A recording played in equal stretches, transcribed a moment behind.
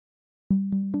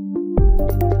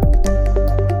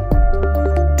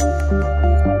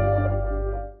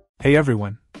Hey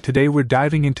everyone, today we're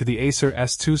diving into the Acer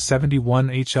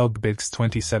S271HL GBIDX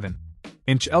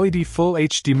 27-inch LED Full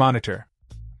HD monitor.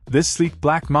 This sleek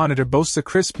black monitor boasts a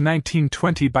crisp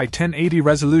 1920 by 1080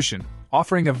 resolution,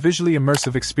 offering a visually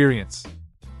immersive experience.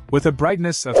 With a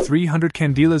brightness of 300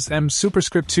 candelas m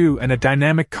superscript 2 and a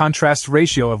dynamic contrast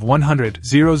ratio of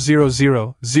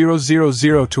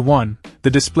 100:000:000 to 1, the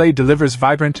display delivers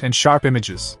vibrant and sharp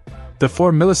images. The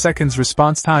 4 milliseconds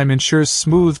response time ensures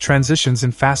smooth transitions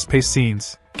in fast-paced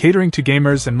scenes, catering to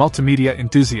gamers and multimedia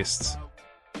enthusiasts.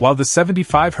 While the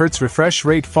 75 Hz refresh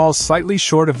rate falls slightly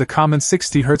short of the common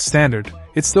 60 Hz standard,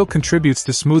 it still contributes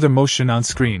to smoother motion on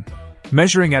screen.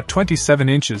 Measuring at 27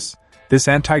 inches, this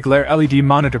anti-glare LED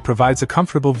monitor provides a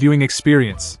comfortable viewing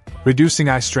experience, reducing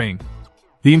eye strain.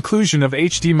 The inclusion of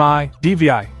HDMI,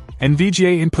 DVI, and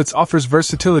VGA inputs offers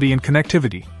versatility and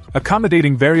connectivity,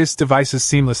 accommodating various devices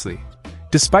seamlessly.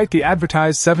 Despite the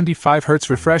advertised 75 Hz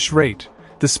refresh rate,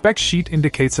 the spec sheet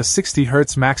indicates a 60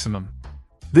 Hz maximum.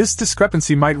 This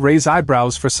discrepancy might raise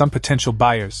eyebrows for some potential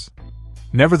buyers.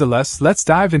 Nevertheless, let's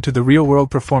dive into the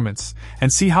real-world performance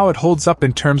and see how it holds up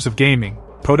in terms of gaming,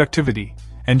 productivity,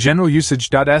 and general usage.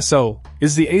 So,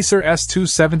 is the Acer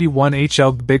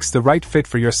S271HL GBIDX the right fit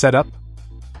for your setup?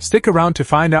 Stick around to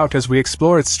find out as we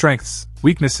explore its strengths,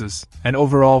 weaknesses, and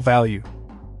overall value.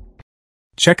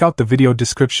 Check out the video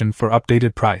description for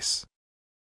updated price.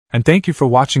 And thank you for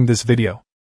watching this video.